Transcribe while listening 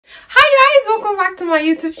back to my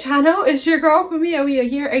YouTube channel. It's your girl Fumi and we are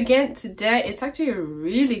here again today. It's actually a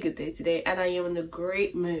really good day today and I am in a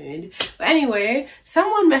great mood. But anyway,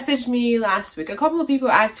 someone messaged me last week, a couple of people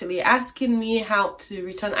actually, asking me how to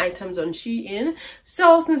return items on Shein.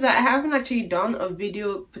 So since I haven't actually done a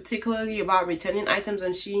video particularly about returning items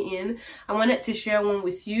on Shein, I wanted to share one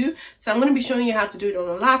with you. So I'm going to be showing you how to do it on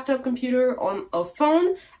a laptop, computer, on a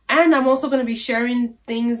phone. And I'm also going to be sharing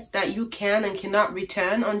things that you can and cannot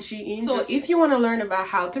return on Shein. So if you want to learn about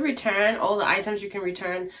how to return all the items you can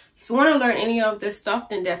return, if you want to learn any of this stuff,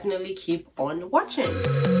 then definitely keep on watching.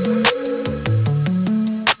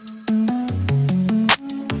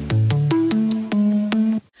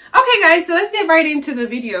 Okay guys, so let's get right into the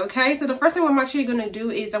video. Okay, so the first thing I'm actually going to do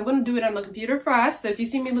is I'm going to do it on the computer first. So if you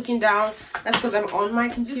see me looking down, that's because I'm on my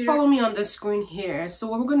computer. Just follow me on the screen here. So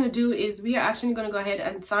what we're going to do is we are actually going to go ahead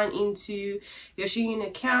and sign into your Shein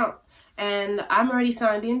account. And I'm already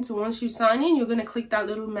signed in. So once you sign in, you're going to click that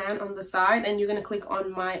little man on the side and you're going to click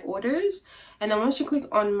on my orders. And then once you click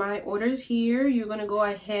on my orders here, you're going to go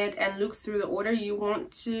ahead and look through the order you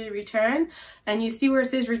want to return. And you see where it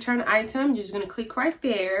says return item, you're just going to click right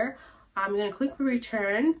there. I'm going to click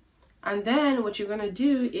return. And then what you're going to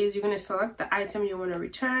do is you're going to select the item you want to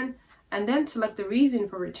return. And then select the reason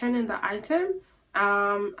for returning the item.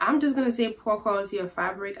 I'm just going to say poor quality of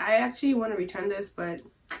fabric. I actually want to return this, but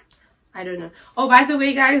I don't know. Oh, by the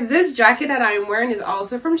way, guys, this jacket that I'm wearing is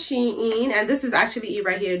also from Shein, and this is actually it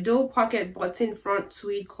right here. Dual pocket button front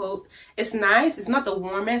tweed coat. It's nice. It's not the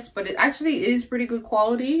warmest, but it actually is pretty good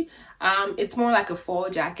quality. It's more like a fall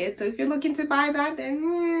jacket. So if you're looking to buy that,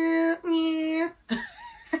 then yeah.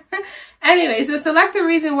 Anyway, so select the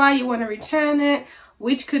reason why you want to return it,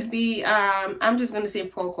 which could be I'm just gonna say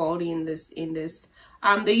poor quality in this.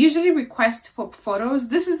 They usually request for photos.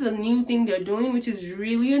 This is a new thing they're doing, which is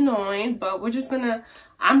really annoying, but I'm just gonna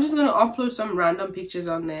upload some random pictures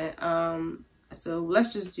on there. So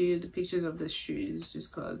let's just do the pictures of the shoes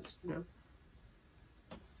just cause, you know.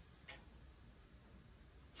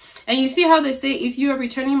 And you see how they say if you are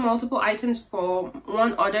returning multiple items for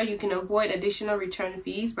one order, you can avoid additional return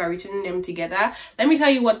fees by returning them together. Let me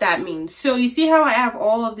tell you what that means. So you see how I have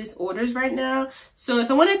all of these orders right now. So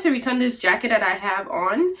if I wanted to return this jacket that I have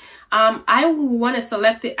on, I want to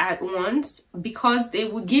select it at once because they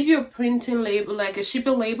will give you a printing label, like a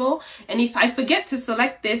shipping label. And if I forget to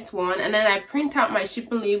select this one and then I print out my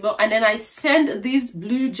shipping label and then I send this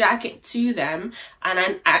blue jacket to them and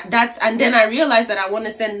then I realize that I want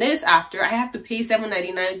to send this after, I have to pay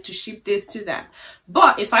 $7.99 to ship this to them.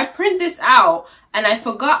 But if I print this out and I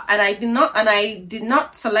forgot and I did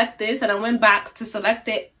not select this and I went back to select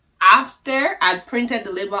it after I printed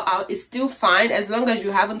the label out, it's still fine as long as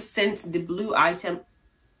you haven't sent the blue item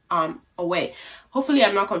away. Hopefully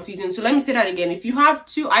I'm not confusing. So let me say that again. If you have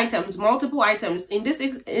two items, multiple items, in this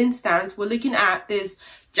instance we're looking at this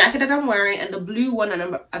jacket that I'm wearing and the blue one that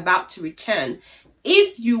I'm about to return.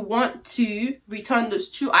 If you want to return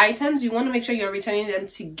those two items, you want to make sure you're returning them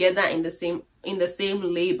together in the same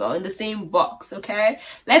label, in the same box. Okay,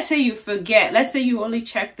 let's say you forget, let's say you only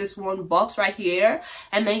check this one box right here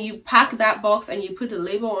and then you pack that box and you put the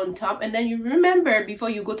label on top and then you remember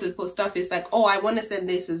before you go to the post office, like, oh, I want to send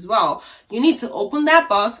this as well. You need to open that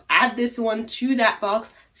box, add this one to that box,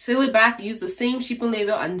 seal it back, use the same shipping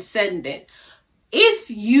label and send it. If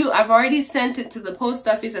you have already sent it to the post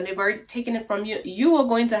office and they've already taken it from you, you are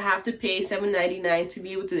going to have to pay $7.99 to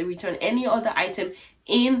be able to return any other item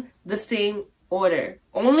in the same order.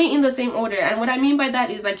 Only in the same order. And what I mean by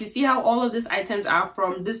that is, like, you see how all of these items are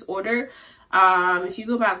from this order. If you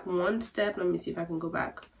go back one step, let me see if I can go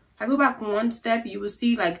back. If I go back one step, you will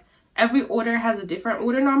see like every order has a different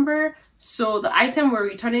order number. So the item we're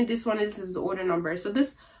returning, this one is the order number. So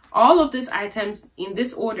all of these items in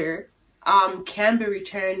this order can be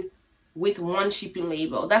returned with one shipping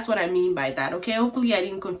label. That's what I mean by that. Okay, hopefully I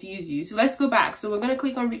didn't confuse you. So let's go back. So we're going to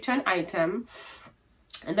click on return item,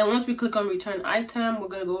 and then once we click on return item, we're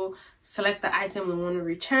going to go select the item we want to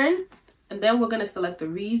return, and then we're going to select the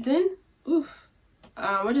reason. We're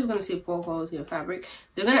just going to say poor quality of fabric.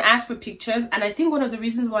 They're going to ask for pictures, and I think one of the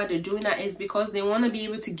reasons why they're doing that is because they want to be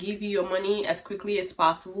able to give you your money as quickly as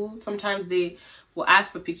possible. Sometimes they will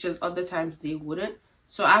ask for pictures, other times they wouldn't.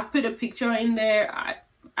 So I've put a picture in there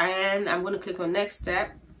and I'm going to click on next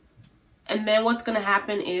step. And then what's going to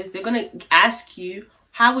happen is they're going to ask you,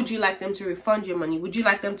 how would you like them to refund your money? Would you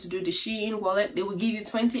like them to do the Shein wallet? They will give you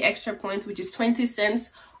 20 extra points, which is 20 cents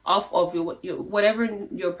off of your whatever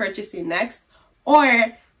you're purchasing next. Or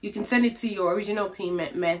you can send it to your original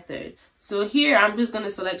payment method. So here I'm just going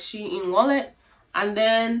to select Shein wallet, and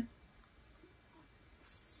then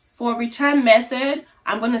for return method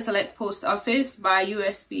I'm going to select post office by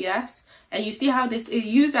USPS, and you see how this is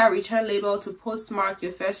use our return label to postmark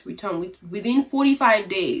your first return within 45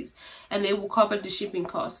 days, and they will cover the shipping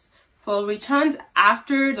costs. For returns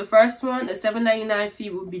after the first one, the $7.99 fee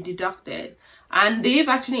will be deducted. And they've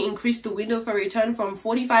actually increased the window for return from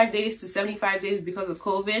 45 days to 75 days because of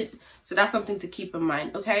COVID. So that's something to keep in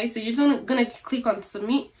mind, okay? So you're just going to click on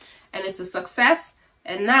submit, and it's a success.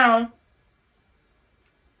 And now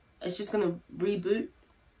it's just going to reboot.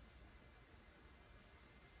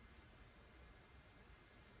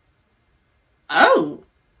 Oh,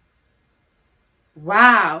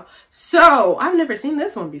 wow. So I've never seen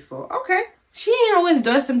this one before. Okay. Shein always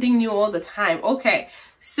does something new all the time. Okay.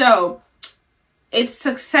 So it's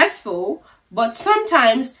successful, but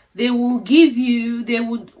sometimes they will give you,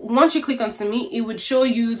 once you click on submit, it would show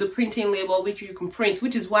you the printing label which you can print,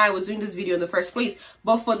 which is why I was doing this video in the first place.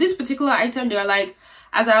 But for this particular item, they're like,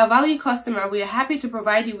 as our valued customer, we are happy to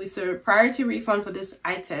provide you with a priority refund for this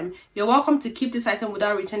item. You're welcome to keep this item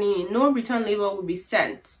without returning it. No return label will be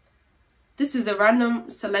sent. This is a random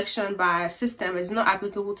selection by our system. It's not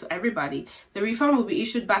applicable to everybody. The refund will be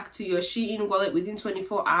issued back to your Shein wallet within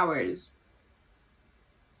 24 hours.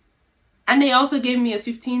 And they also gave me a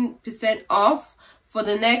 15% off for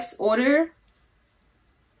the next order.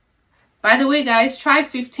 By the way, guys, try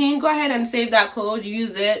 15. Go ahead and save that code.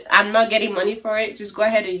 Use it. I'm not getting money for it. Just go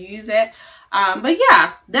ahead and use it. But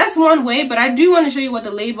yeah, that's one way. But I do want to show you what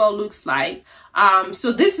the label looks like.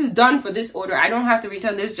 So this is done for this order. I don't have to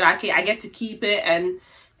return this jacket. I get to keep it, and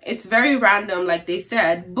it's very random, like they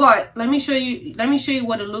said. But let me show you. Let me show you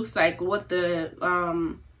what it looks like. What the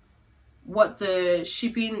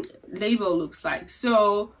shipping label looks like.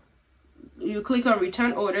 So you click on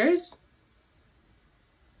return orders.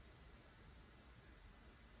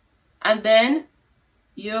 And then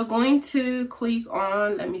you're going to click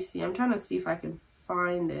on, let me see, I'm trying to see if I can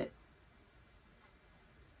find it.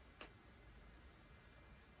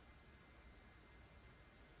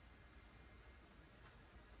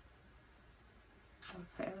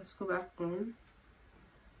 Okay, let's go back on.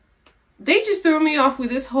 They just threw me off with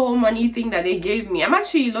this whole money thing that they gave me. I'm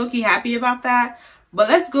actually low-key happy about that. But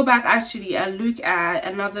let's go back actually and look at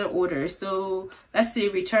another order. So let's say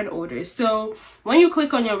return orders. So when you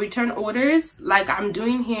click on your return orders, like I'm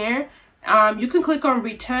doing here, you can click on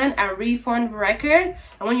return and refund record.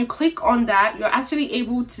 And when you click on that, you're actually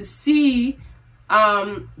able to see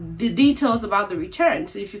the details about the return.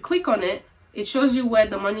 So if you click on it, it shows you where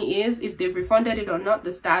the money is, if they've refunded it or not,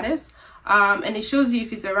 the status. And it shows you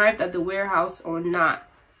if it's arrived at the warehouse or not.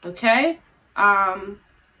 Okay.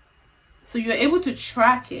 So you're able to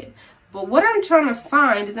track it. But what I'm trying to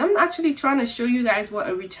find is I'm actually trying to show you guys what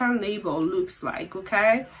a return label looks like,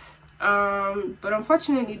 okay? But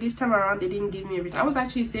unfortunately this time around they didn't give me a return. I was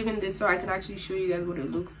actually saving this so I could actually show you guys what it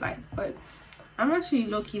looks like. But I'm actually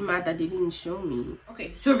low-key mad that they didn't show me.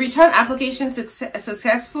 Okay, so return application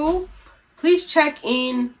successful. Please check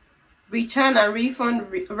in return and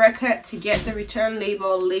refund record to get the return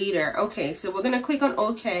label later. Okay, so we're gonna click on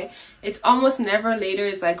okay. It's almost never later,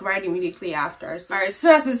 it's like right immediately after. So, all right,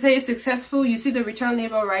 so as it says successful, you see the return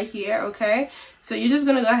label right here. Okay, so you're just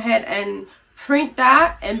gonna go ahead and print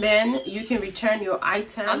that, and then you can return your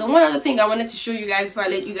item. Now, the one other thing I wanted to show you guys before I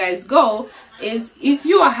let you guys go is if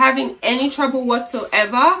you are having any trouble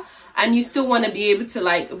whatsoever and you still want to be able to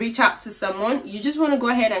like reach out to someone, you just want to go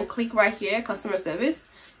ahead and click right here, customer service.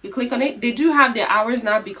 You click on it. They do have their hours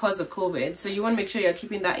now because of COVID, so you want to make sure you're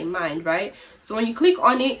keeping that in mind, right? So when you click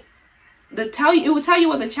on it, it will tell you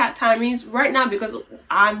what the chat time is right now. Because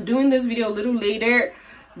I'm doing this video a little later,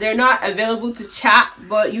 they're not available to chat,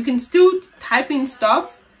 but you can still type in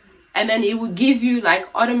stuff, and then it will give you like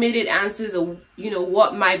automated answers of, you know,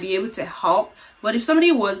 what might be able to help. But if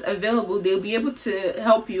somebody was available, they'll be able to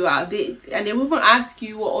help you out. They will even ask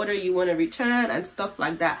you what order you want to return and stuff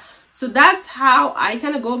like that. So that's how I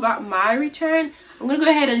kind of go about my return. I'm going to go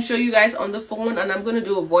ahead and show you guys on the phone, and I'm going to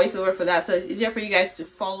do a voiceover for that so it's easier for you guys to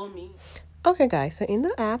follow me. Okay guys, so in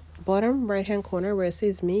the app, bottom right hand corner where it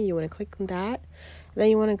says me, you want to click on that. Then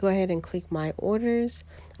you want to go ahead and click my orders.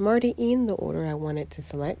 I'm already in the order I wanted to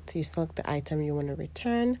select. You select the item you want to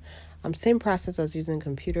return. Same process as using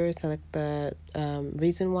computer. Select the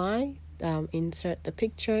reason why. Insert the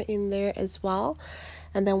picture in there as well.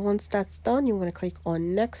 And then once that's done, you want to click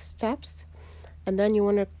on next steps. And then you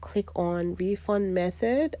want to click on refund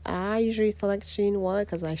method. I usually select Shein wallet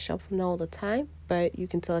because I shop from there all the time, but you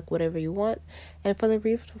can select whatever you want. And for the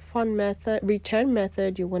refund method, return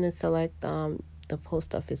method, you want to select the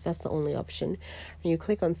post office. That's the only option. And you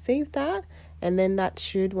click on save that, And then that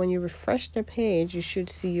should, when you refresh the page, you should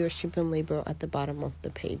see your shipping label at the bottom of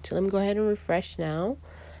the page. So let me go ahead and refresh now.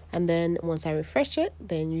 And then once I refresh it,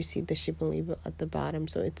 then you see the shipping label at the bottom.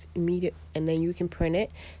 So it's immediate, and then you can print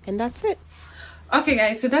it, and that's it. Okay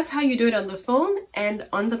guys, so that's how you do it on the phone and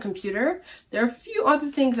on the computer. There are a few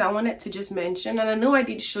other things I wanted to just mention, and I know I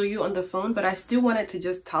did show you on the phone, but I still wanted to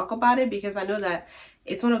just talk about it because I know that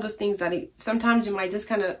it's one of those things that sometimes you might just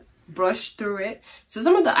kind of brush through it. So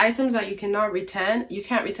some of the items that you cannot return: you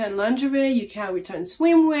can't return lingerie, you can't return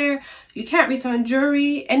swimwear, you can't return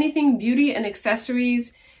jewelry, anything beauty and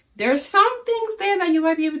accessories. There are some things there that you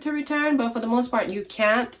might be able to return, but for the most part you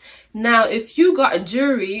can't. Now, if you got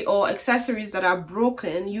jewelry or accessories that are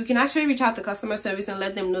broken, you can actually reach out to customer service and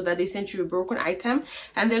let them know that they sent you a broken item,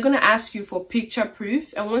 and they're going to ask you for picture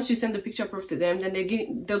proof. And once you send the picture proof to them, then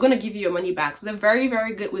they're going to give you your money back. So they're very,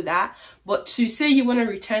 very good with that. But to say you want to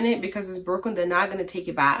return it because it's broken, they're not going to take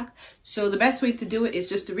it back. So the best way to do it is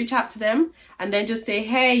just to reach out to them and then just say,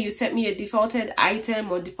 hey, you sent me a defaulted item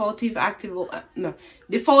or defective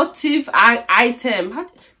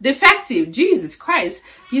defective, Jesus Christ,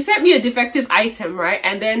 you sent me a defective item, right?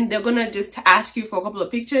 And then they're gonna just ask you for a couple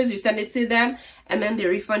of pictures, you send it to them, and then they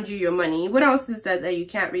refund you your money. What else is that you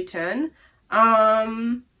can't return?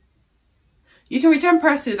 You can return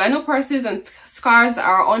purses. I know purses and scarves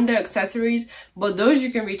are under accessories, but those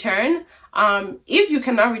you can return. If you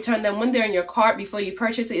cannot return them, when they're in your cart before you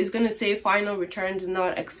purchase it, it's going to say final returns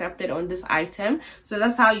not accepted on this item. So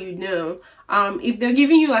that's how you know. If they're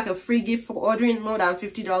giving you like a free gift for ordering more than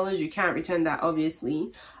 $50, you can't return that,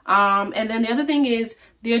 obviously. And then the other thing is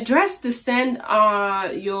the address to send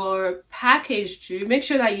your package to. Make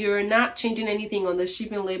sure that you're not changing anything on the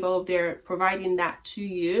shipping label if they're providing that to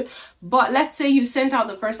you. But let's say you sent out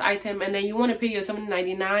the first item and then you want to pay your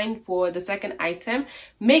 $7.99 for the second item.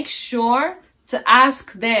 Make sure to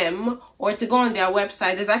ask them or to go on their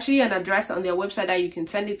website. There's actually an address on their website that you can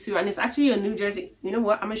send it to, and it's actually a New Jersey. You know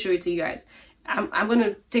what? I'm gonna show it to you guys. I'm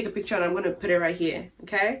gonna take a picture and I'm gonna put it right here.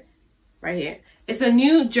 Okay, right here. It's a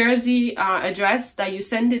New Jersey address that you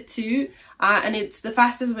send it to, and it's the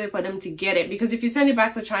fastest way for them to get it, because if you send it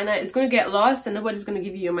back to China, it's going to get lost and nobody's going to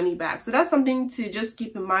give you your money back. So that's something to just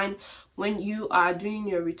keep in mind when you are doing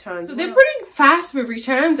your returns. So they're pretty fast with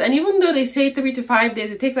returns, and even though they say 3 to 5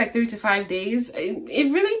 days, it takes like 3 to 5 days.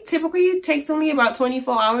 It really typically takes only about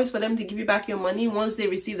 24 hours for them to give you back your money once they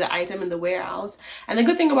receive the item in the warehouse. And the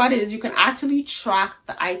good thing about it is you can actually track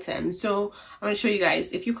the item. So I'm going to show you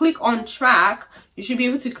guys. If you click on track, you should be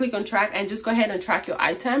able to click on track and just go ahead and track your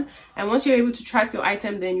item. And once you're able to track your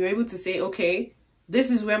item, then you're able to say, okay,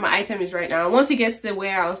 this is where my item is right now. And once it gets to the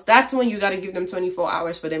warehouse, that's when you got to give them 24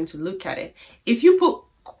 hours for them to look at it. If you put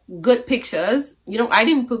good pictures, you know, I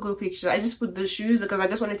didn't put good pictures, I just put the shoes because I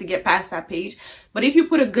just wanted to get past that page. But if you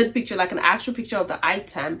put a good picture, like an actual picture of the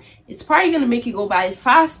item, it's probably going to make it go by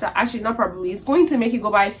faster. Actually, not probably, it's going to make it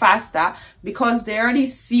go by faster because they already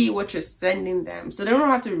see what you're sending them, so they don't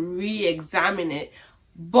have to re-examine it.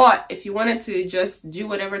 But if you wanted to just do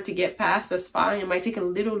whatever to get past, that's fine. It might take a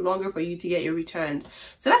little longer for you to get your returns.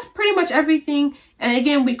 So that's pretty much everything. And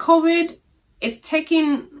again, with COVID,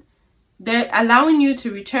 they're allowing you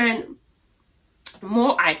to return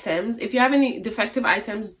more items. If you have any defective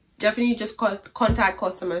items, definitely just contact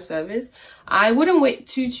customer service. I wouldn't wait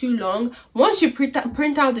too long. Once you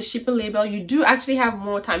print out the shipping label, you do actually have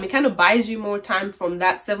more time. It kind of buys you more time from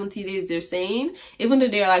that 70 days they're saying, even though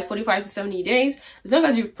they're like 45 to 70 days. As long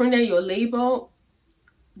as you've printed your label.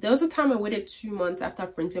 There was a time I waited 2 months after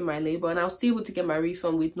printing my label, and I was still able to get my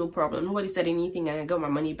refund with no problem. Nobody said anything and I got my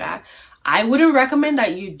money back. I wouldn't recommend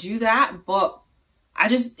that you do that, but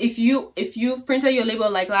if you've printed your label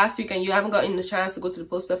like last week and you haven't gotten the chance to go to the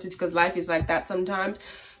post office because life is like that sometimes,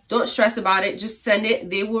 don't stress about it. Just send it.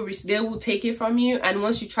 They will take it from you, and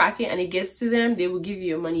once you track it and it gets to them, they will give you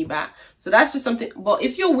your money back. So that's just something. But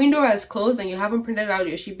if your window has closed and you haven't printed out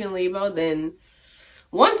your shipping label, then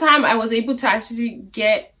one time I was able to actually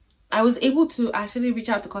reach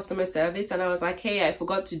out to customer service, and I was like, hey, I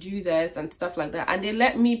forgot to do this and stuff like that, and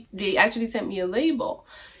they actually sent me a label.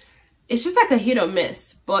 It's just like a hit or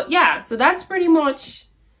miss. But yeah, so that's pretty much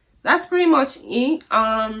it.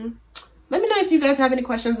 Let me know if you guys have any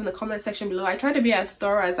questions in the comment section below. I try to be as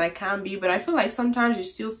thorough as I can be, but I feel like sometimes you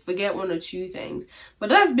still forget 1 or 2 things. But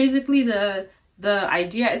that's basically the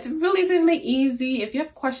idea. It's relatively easy. If you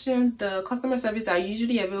have questions, the customer service are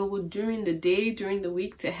usually available during the day, during the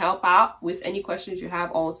week, to help out with any questions you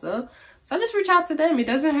have also. So just reach out to them. It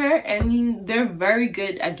doesn't hurt, and they're very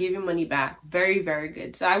good at giving money back. Very, very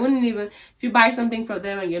good. So I wouldn't even, if you buy something from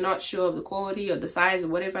them and you're not sure of the quality or the size or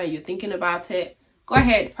whatever, and you're thinking about it, go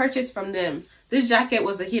ahead, purchase from them. This jacket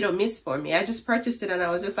was a hit or miss for me. I just purchased it and I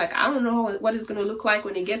was just like, I don't know what it's going to look like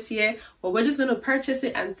when it gets here, but we're just going to purchase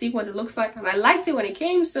it and see what it looks like. And I liked it when it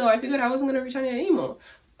came, so I figured I wasn't going to return it anymore.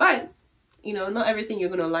 But, you know, not everything you're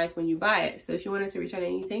going to like when you buy it. So if you wanted to return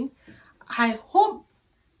anything, I hope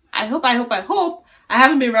I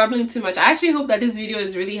haven't been rambling too much. I actually hope that this video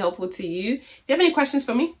is really helpful to you. If you have any questions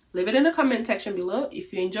for me, leave it in the comment section below.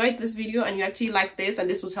 If you enjoyed this video and you actually like this and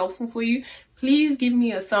this was helpful for you, please give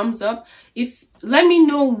me a thumbs up. Let me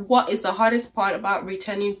know what is the hardest part about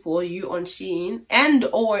returning for you on Shein, and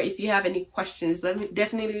or if you have any questions,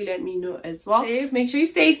 definitely let me know as well. Make sure you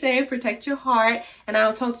stay safe, protect your heart, and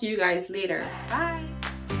I'll talk to you guys later. Bye.